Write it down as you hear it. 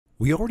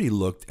We already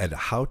looked at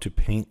how to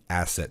paint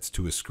assets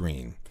to a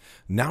screen.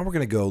 Now we're going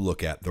to go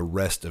look at the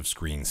rest of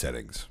screen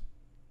settings.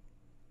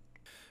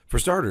 For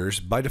starters,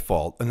 by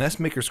default, a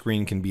NESmaker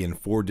screen can be in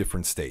 4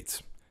 different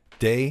states: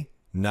 day,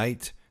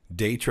 night,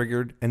 day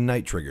triggered, and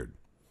night triggered.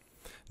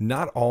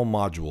 Not all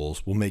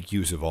modules will make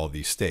use of all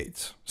these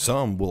states.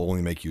 Some will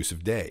only make use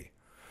of day.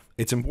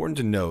 It's important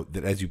to note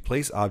that as you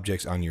place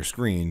objects on your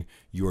screen,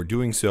 you are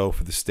doing so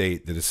for the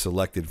state that is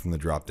selected from the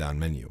drop-down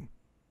menu.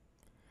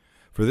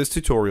 For this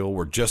tutorial,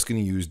 we're just going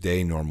to use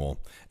day normal,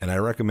 and I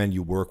recommend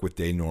you work with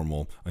day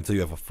normal until you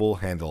have a full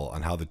handle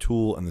on how the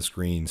tool and the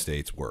screen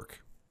states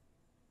work.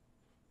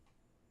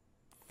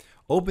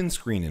 Open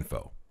Screen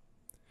Info.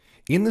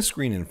 In the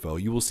Screen Info,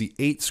 you will see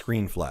 8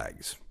 screen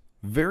flags.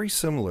 Very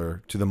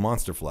similar to the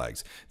monster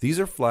flags. These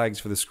are flags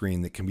for the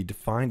screen that can be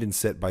defined and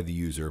set by the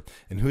user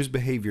and whose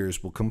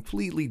behaviors will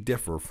completely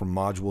differ from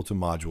module to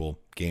module,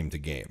 game to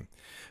game.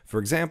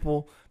 For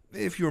example,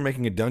 if you were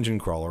making a dungeon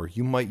crawler,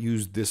 you might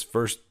use this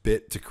first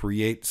bit to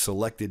create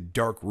selected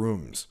dark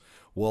rooms,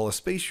 while a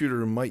space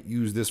shooter might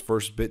use this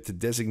first bit to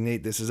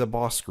designate this as a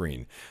boss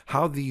screen.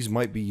 How these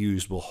might be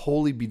used will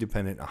wholly be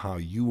dependent on how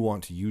you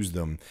want to use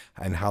them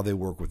and how they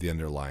work with the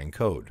underlying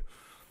code.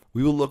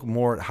 We will look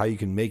more at how you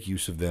can make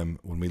use of them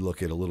when we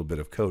look at a little bit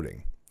of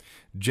coding.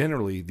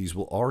 Generally, these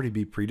will already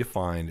be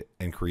predefined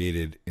and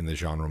created in the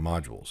genre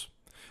modules.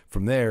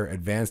 From there,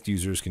 advanced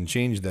users can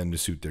change them to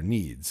suit their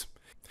needs.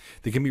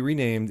 They can be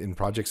renamed in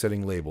project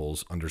setting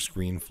labels under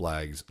Screen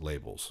Flags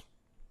labels.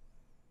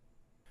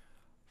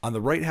 On the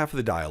right half of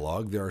the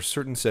dialog, there are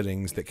certain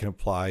settings that can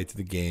apply to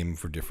the game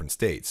for different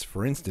states.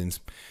 For instance,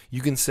 you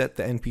can set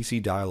the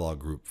NPC dialog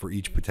group for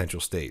each potential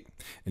state,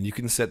 and you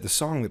can set the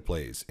song that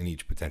plays in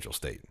each potential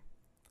state.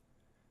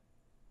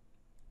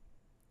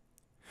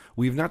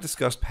 We have not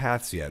discussed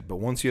paths yet, but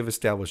once you have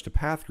established a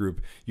path group,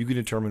 you can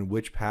determine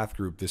which path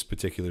group this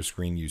particular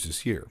screen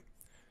uses here.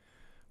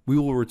 We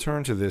will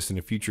return to this in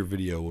a future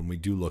video when we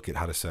do look at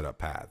how to set up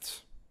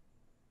paths.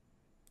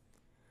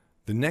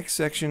 The next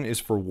section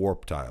is for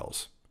warp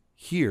tiles.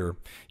 Here,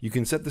 you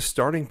can set the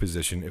starting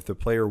position if the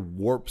player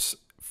warps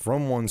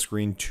from one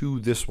screen to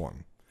this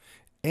one.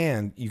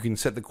 And you can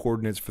set the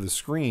coordinates for the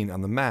screen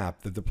on the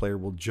map that the player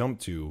will jump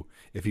to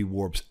if he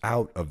warps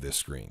out of this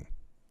screen.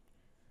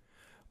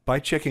 By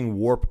checking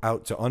Warp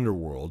Out to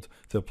Underworld,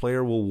 the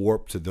player will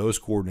warp to those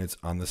coordinates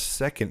on the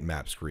second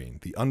map screen,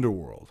 the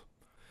Underworld.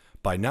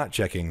 By not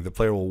checking, the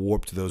player will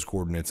warp to those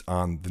coordinates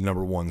on the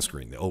number 1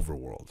 screen, the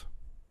Overworld.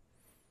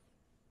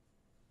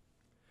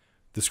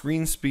 The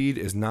screen speed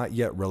is not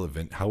yet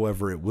relevant,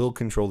 however, it will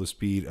control the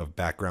speed of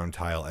background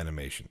tile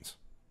animations.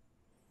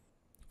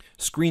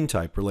 Screen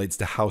type relates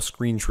to how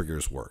screen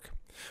triggers work.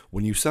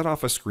 When you set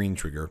off a screen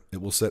trigger,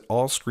 it will set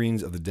all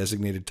screens of the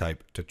designated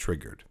type to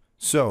triggered.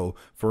 So,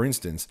 for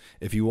instance,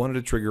 if you wanted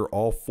to trigger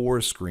all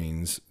 4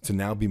 screens to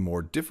now be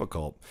more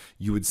difficult,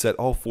 you would set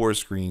all 4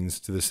 screens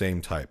to the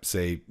same type,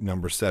 say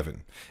number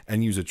 7,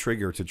 and use a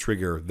trigger to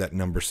trigger that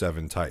number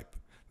 7 type.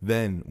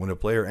 Then, when a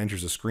player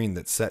enters a screen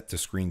that's set to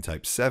screen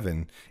type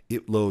 7,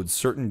 it loads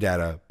certain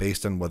data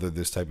based on whether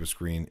this type of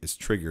screen is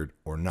triggered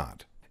or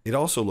not. It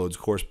also loads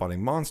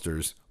corresponding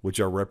monsters, which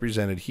are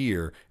represented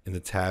here in the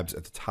tabs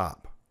at the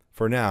top.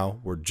 For now,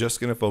 we're just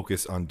going to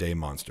focus on day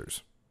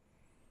monsters.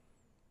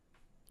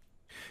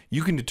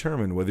 You can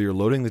determine whether you're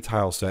loading the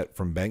tile set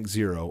from bank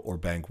 0 or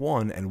bank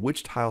 1 and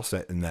which tile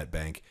set in that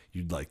bank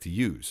you'd like to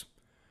use.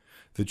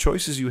 The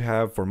choices you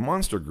have for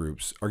monster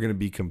groups are going to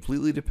be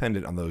completely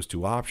dependent on those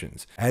 2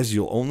 options, as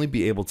you'll only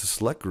be able to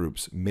select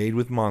groups made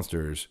with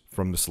monsters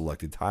from the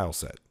selected tile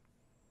set.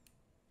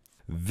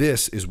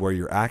 This is where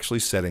you're actually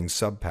setting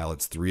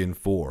subpalettes 3 and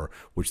 4,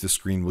 which the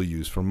screen will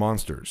use for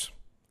monsters.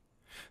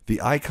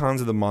 The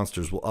icons of the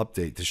monsters will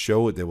update to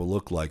show what they will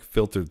look like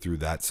filtered through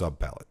that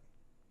subpalette.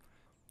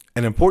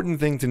 An important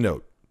thing to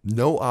note,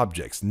 no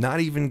objects, not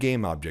even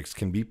game objects,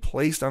 can be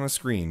placed on a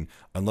screen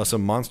unless a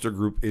monster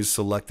group is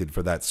selected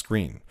for that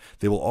screen.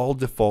 They will all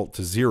default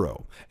to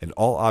 0, and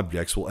all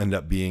objects will end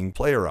up being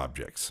player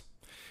objects.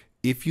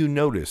 If you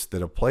notice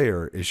that a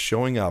player is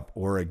showing up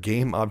or a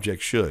game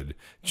object should,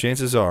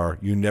 chances are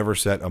you never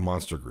set a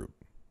monster group.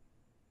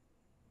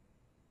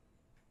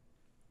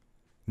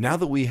 Now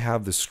that we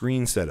have the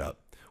screen set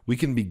up, we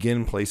can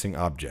begin placing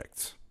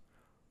objects.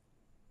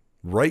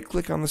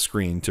 Right-click on the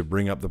screen to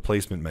bring up the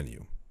placement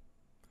menu.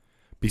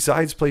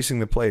 Besides placing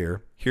the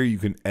player, here you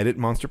can edit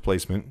monster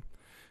placement,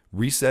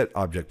 reset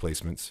object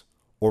placements,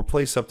 or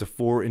place up to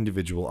 4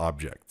 individual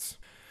objects.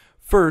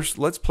 First,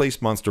 let's place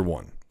Monster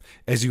 1.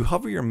 As you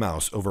hover your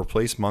mouse over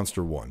Place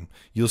Monster 1,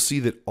 you'll see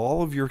that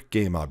all of your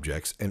game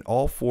objects and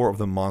all 4 of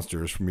the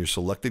monsters from your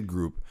selected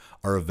group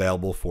are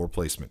available for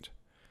placement.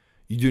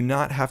 You do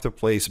not have to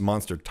place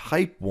Monster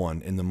Type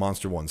 1 in the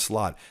Monster 1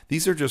 slot.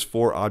 These are just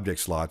 4 object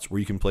slots where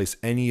you can place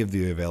any of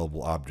the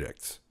available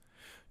objects.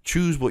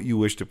 Choose what you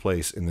wish to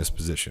place in this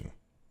position.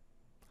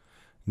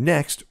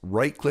 Next,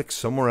 right-click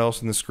somewhere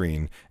else in the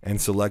screen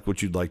and select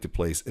what you'd like to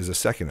place as a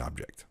second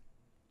object.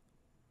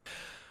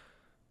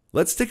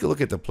 Let's take a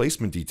look at the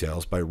placement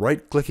details by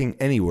right-clicking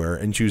anywhere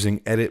and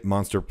choosing Edit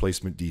Monster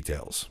Placement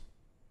Details.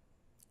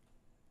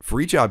 For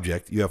each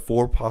object, you have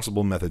 4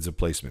 possible methods of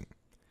placement.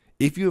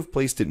 If you have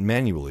placed it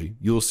manually,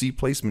 you will see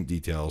placement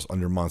details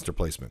under Monster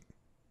Placement.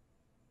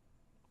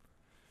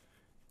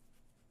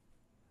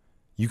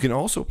 You can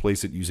also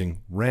place it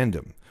using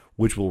Random,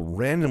 which will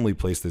randomly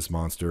place this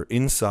monster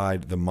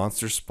inside the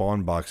monster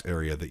spawn box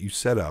area that you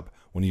set up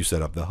when you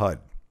set up the HUD.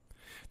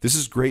 This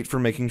is great for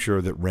making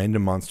sure that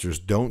random monsters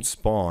don't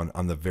spawn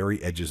on the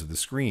very edges of the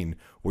screen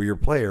where your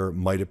player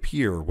might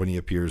appear when he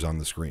appears on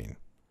the screen.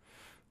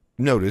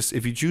 Notice,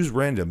 if you choose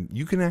random,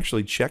 you can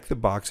actually check the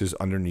boxes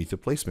underneath the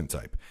placement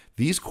type.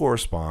 These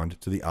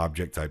correspond to the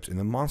object types in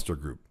the monster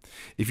group.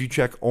 If you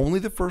check only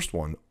the first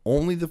one,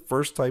 only the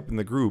first type in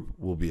the group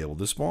will be able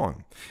to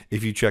spawn.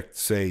 If you check,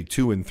 say,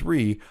 2 and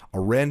 3, a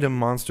random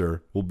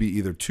monster will be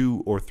either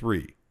 2 or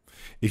 3.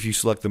 If you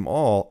select them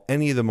all,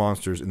 any of the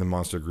monsters in the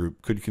monster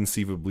group could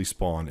conceivably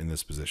spawn in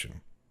this position.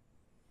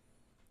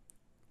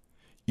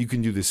 You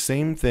can do the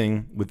same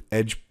thing with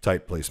edge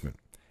type placement.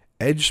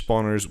 Edge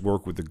spawners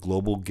work with the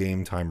global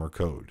game timer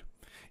code.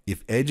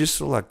 If edge is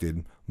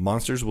selected,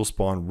 monsters will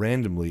spawn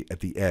randomly at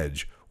the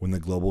edge when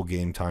the global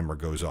game timer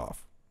goes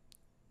off.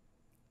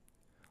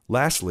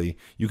 Lastly,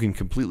 you can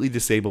completely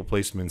disable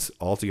placements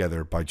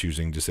altogether by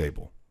choosing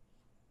Disable.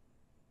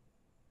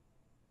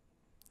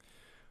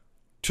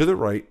 To the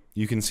right,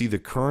 you can see the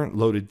current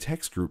loaded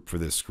text group for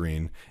this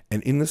screen,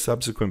 and in the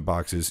subsequent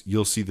boxes,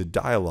 you'll see the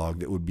dialog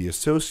that would be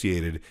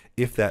associated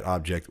if that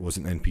object was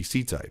an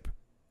NPC type.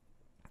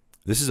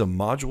 This is a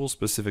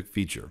module-specific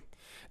feature,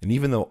 and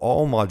even though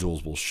all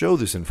modules will show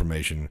this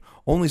information,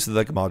 only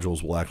select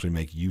modules will actually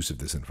make use of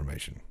this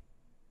information.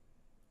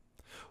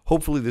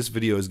 Hopefully this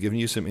video has given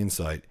you some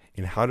insight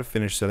in how to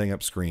finish setting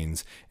up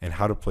screens and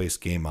how to place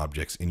game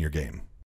objects in your game.